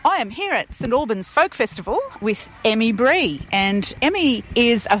am here at St Albans Folk Festival with Emmy Bree, and Emmy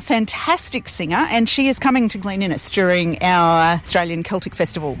is a fantastic singer and she is coming to Glen Innes during our Australian Celtic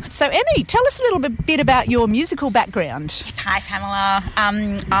Festival. So Emmy, tell us a little bit about your musical background. Hi Pamela.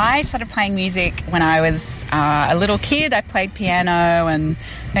 I started playing music when I was a little kid. I played piano and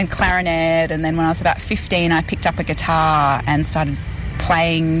clarinet, and then when I was about 15 I picked up a guitar and started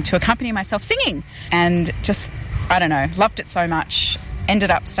playing to accompany myself singing, and just, I don't know, loved it so much.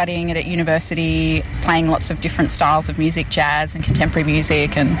 Ended up studying it at university, playing lots of different styles of music, jazz and contemporary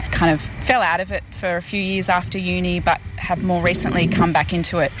music, and kind of fell out of it for a few years after uni, but have more recently come back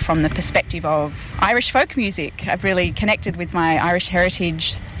into it from the perspective of Irish folk music. I've really connected with my Irish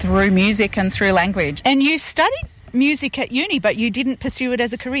heritage through music and through language. And you studied music at uni, but you didn't pursue it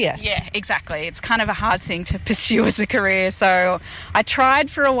as a career. Yeah, exactly. It's kind of a hard thing to pursue as a career. So I tried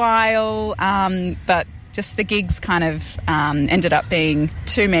for a while, but just the gigs kind of ended up being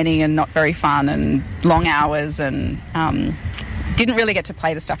too many and not very fun and long hours, and didn't really get to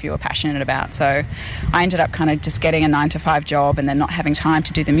play the stuff you were passionate about. So I ended up kind of just getting a 9-to-5 job and then not having time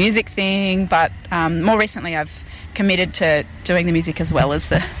to do the music thing. But more recently I've committed to doing the music as well as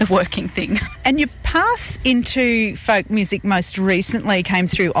the working thing. And your path into folk music most recently came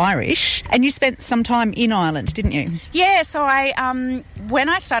through Irish, and you spent some time in Ireland, didn't you? Yeah, so I when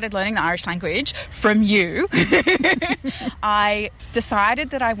I started learning the Irish language from you, I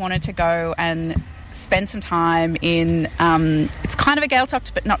decided that I wanted to go and spend some time in, it's kind of a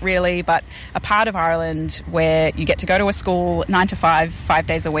Gaeltacht, but not really, but a part of Ireland where you get to go to a school 9 to 5, 5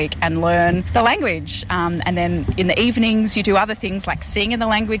 days a week and learn the language. And then in the evenings you do other things like sing in the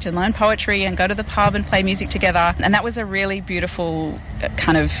language and learn poetry and go to the pub and play music together. And that was a really beautiful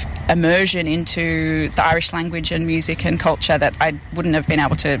kind of immersion into the Irish language and music and culture that I wouldn't have been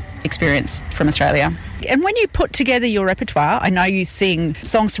able to experience from Australia. And when you put together your repertoire, I know you sing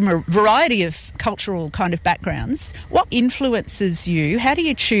songs from a variety of cultural kind of backgrounds. What influences you? How do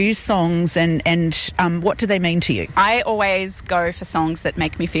you choose songs, and what do they mean to you? I always go for songs that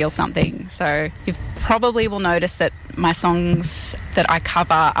make me feel something. So you probably will notice that my songs that I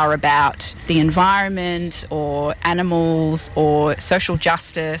cover are about the environment or animals or social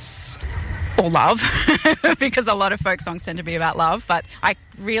justice or love, because a lot of folk songs tend to be about love. But I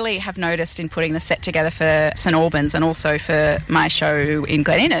really have noticed in putting the set together for St Albans and also for my show in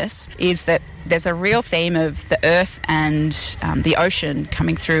Glen Innes is that there's a real theme of the earth and the ocean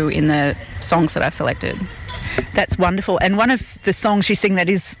coming through in the songs that I've selected. That's wonderful. And one of the songs you sing that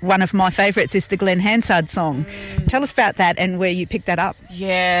is one of my favourites is the Glenn Hansard song. Tell us about that and where you picked that up.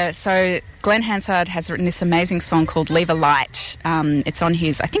 Yeah, so Glenn Hansard has written this amazing song called Leave a Light. It's on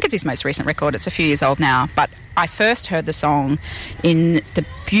I think it's his most recent record. It's a few years old now. But I first heard the song in the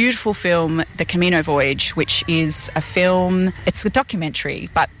beautiful film The Camino Voyage, which is a film, it's a documentary,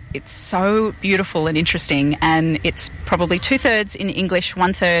 but it's so beautiful and interesting, and it's probably 2/3 in English,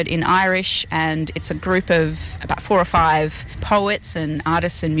 1/3 in Irish, and it's a group of about 4 or 5 poets and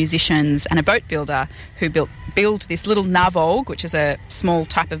artists and musicians and a boat builder who build this little navog, which is a small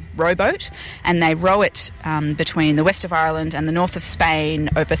type of rowboat, and they row it between the west of Ireland and the north of Spain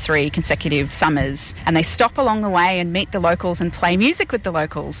over 3 consecutive summers, and they stop along the way and meet the locals and play music with the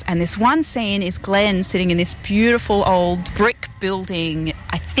locals. And this one scene is Glenn sitting in this beautiful old brick building,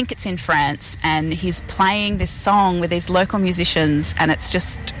 I think it's in France, and he's playing this song with these local musicians, and it's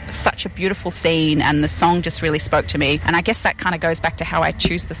just such a beautiful scene, and the song just really spoke to me. And I guess that kind of goes back to how I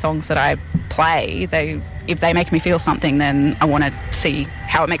choose the songs that I play. If they make me feel something, then I want to see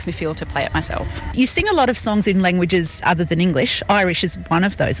how it makes me feel to play it myself. You sing a lot of songs in languages other than English. Irish is one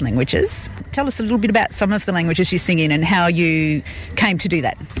of those languages. Tell us a little bit about some of the languages you sing in and how you came to do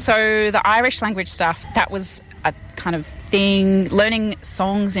that. So the Irish language stuff, that was a kind of thing. Learning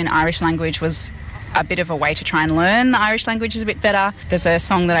songs in Irish language was a bit of a way to try and learn the Irish language a bit better. There's a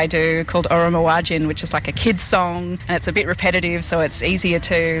song that I do called Oromawajin, which is like a kid's song, and it's a bit repetitive, so it's easier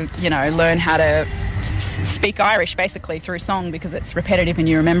to, learn how to speak Irish basically through song because it's repetitive and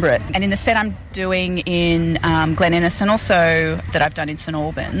you remember it. And in the set I'm doing in Glen Innes, and also that I've done in St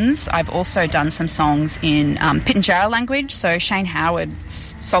Albans, I've also done some songs in Pitjantjatjara language. So Shane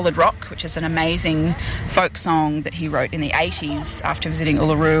Howard's Solid Rock, which is an amazing folk song that he wrote in the 80s after visiting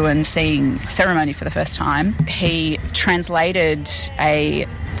Uluru and seeing Ceremony for the first time. He translated a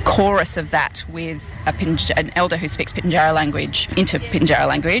chorus of that with an elder who speaks Pitjantjatjara language into Pitjantjatjara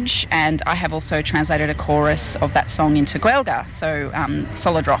language, and I have also translated a chorus of that song into Gaeilge, so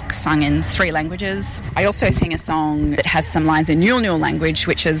Solid Rock sung in 3 languages. I also sing a song that has some lines in Nule language,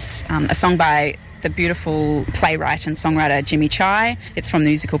 which is a song by the beautiful playwright and songwriter Jimmy Chai. It's from the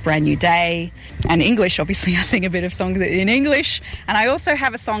musical Brand New Day. And English, obviously, I sing a bit of songs in English. And I also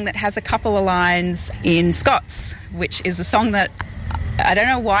have a song that has a couple of lines in Scots, which is a song that I don't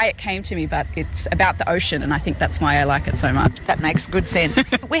know why it came to me, but it's about the ocean, and I think that's why I like it so much. That makes good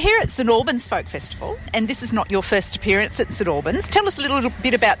sense. We're here at St Albans Folk Festival, and this is not your first appearance at St Albans. Tell us a little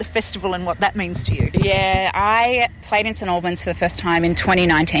bit about the festival and what that means to you. Yeah, I played in St Albans for the first time in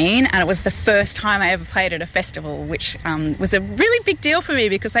 2019, and it was the first time I ever played at a festival, which was a really big deal for me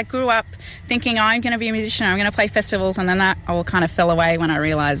because I grew up thinking I'm going to be a musician, I'm going to play festivals, and then that all kind of fell away when I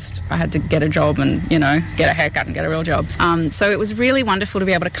realised I had to get a job and, you know, get a haircut and get a real job. So it was really wonderful to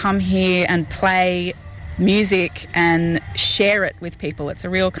be able to come here and play music and share it with people. It's a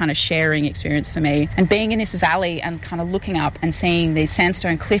real kind of sharing experience for me. And being in this valley and kind of looking up and seeing these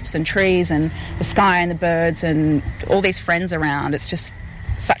sandstone cliffs and trees and the sky and the birds and all these friends around, it's just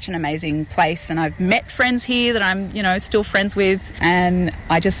such an amazing place. And I've met friends here that I'm, you know, still friends with, and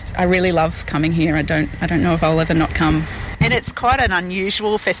I really love coming here. I don't know if I'll ever not come. And it's quite an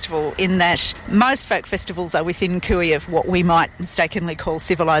unusual festival in that most folk festivals are within cooey of what we might mistakenly call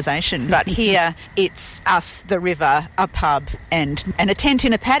civilisation. But here it's us, the river, a pub and a tent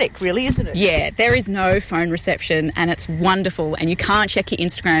in a paddock, really, isn't it? Yeah, there is no phone reception and it's wonderful, and you can't check your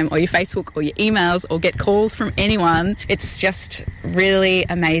Instagram or your Facebook or your emails or get calls from anyone. It's just really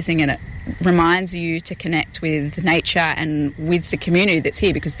amazing, and it reminds you to connect with nature and with the community that's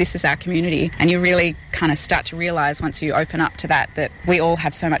here, because this is our community, and you really kind of start to realise once you open up to that we all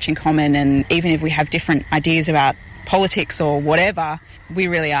have so much in common, and even if we have different ideas about politics or whatever, we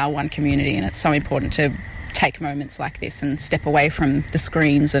really are one community, and it's so important to take moments like this and step away from the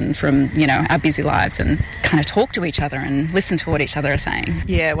screens and from, you know, our busy lives and kind of talk to each other and listen to what each other are saying.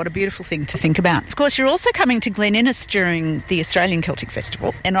 Yeah, what a beautiful thing to think about. Of course, you're also coming to Glen Innes during the Australian Celtic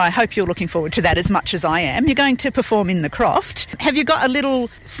Festival, and I hope you're looking forward to that as much as I am. You're going to perform in the Croft. Have you got a little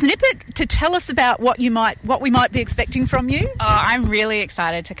snippet to tell us about what we might be expecting from you? Oh, I'm really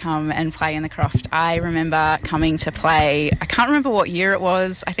excited to come and play in the Croft. I remember coming to play, I can't remember what year it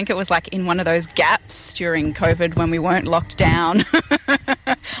was. I think it was like in one of those gaps during COVID when we weren't locked down.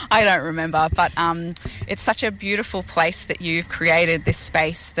 I don't remember, but it's such a beautiful place that you've created, this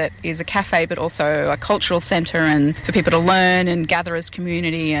space that is a cafe but also a cultural centre, and for people to learn and gather as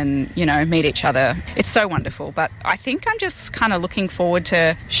community and, you know, meet each other. It's so wonderful, but I think I'm just kind of looking forward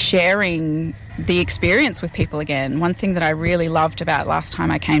to sharing the experience with people again. One thing that I really loved about last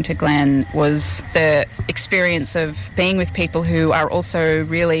time I came to Glen was the experience of being with people who are also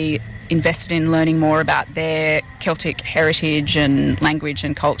really invested in learning more about their Celtic heritage and language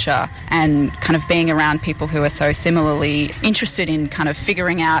and culture, and kind of being around people who are so similarly interested in kind of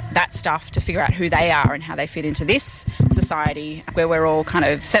figuring out that stuff to figure out who they are and how they fit into this society where we're all kind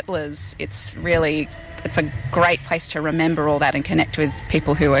of settlers. It's a great place to remember all that and connect with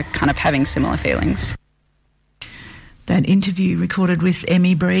people who are kind of having similar feelings. That interview recorded with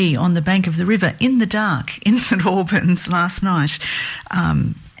Emmy Bree on the bank of the river in the dark in St Albans last night.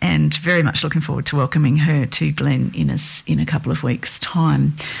 And very much looking forward to welcoming her to Glen Innes in a couple of weeks'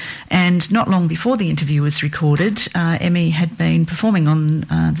 time. And not long before the interview was recorded, Emmy had been performing on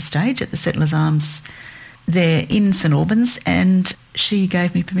the stage at the Settlers Arms there in St Albans, and she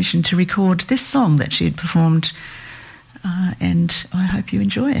gave me permission to record this song that she had performed, and I hope you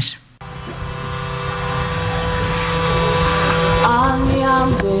enjoy it. On the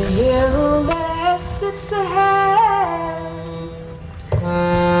arms of hill there sits a head,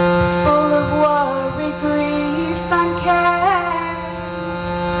 full of worry, grief and care,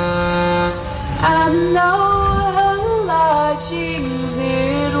 and though her lodgings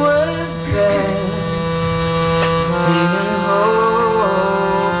it was bare, singing, "Oh,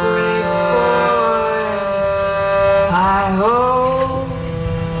 brave boy, I hope,"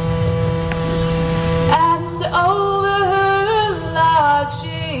 and over her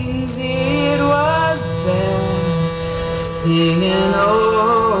lodgings it was bare, singing,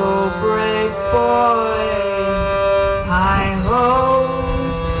 "Oh, brave boy, I hope."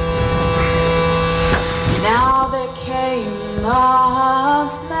 Now there came a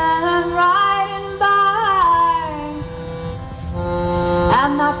huntsman riding by,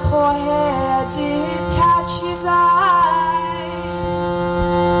 and that poor hare did catch his eye,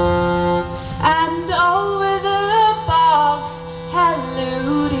 and over the bogs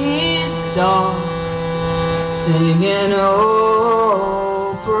hallooed his dogs, singing,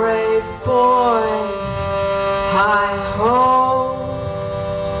 "Oh, brave boys, hi ho."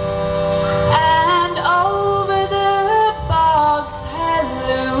 And over the bogs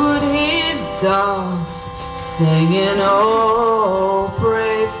hallooed his dogs, singing, "Oh,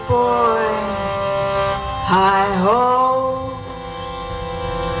 brave boy, Hi-ho.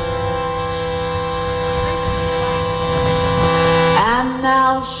 And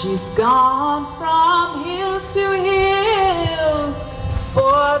now she's gone from hill to hill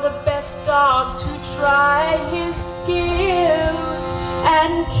for the best dog to try his skill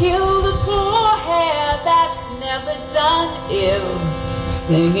and kill the poor hare that's never done ill,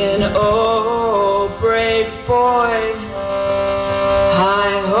 singing, oh, brave boy,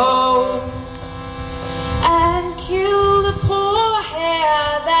 hi-ho. And kill the poor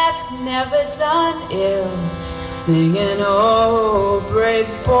hare that's never done ill, singing, oh, brave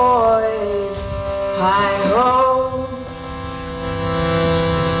boys, hi-ho.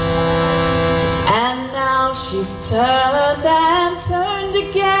 And now she's turned and turned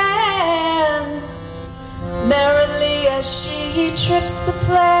again, merrily as she trips the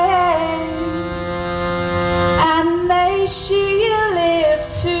plain. And may she live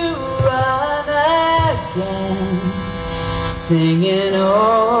to run again, singing,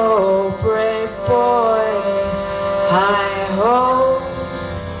 oh, brave boy, hi-ho.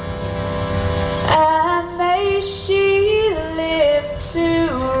 And may she live to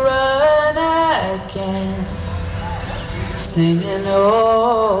run again, singing,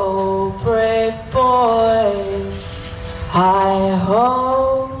 oh, brave boys,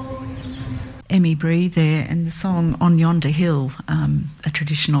 hi-ho. Emmy Bree there, and the song On Yonder Hill, a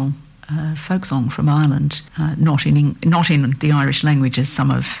traditional folk song from Ireland, not in the Irish language as some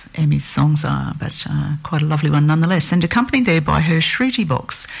of Emmy's songs are, but quite a lovely one nonetheless, and accompanied there by her shruti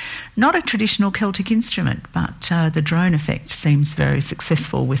box. Not a traditional Celtic instrument, but the drone effect seems very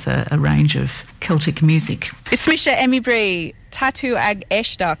successful with a range of Celtic music. Ismisha Emmy Bree, Tatu Ag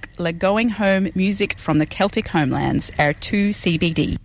Eshdach, Le Going Home Music from the Celtic Homelands, Air 2 CBD.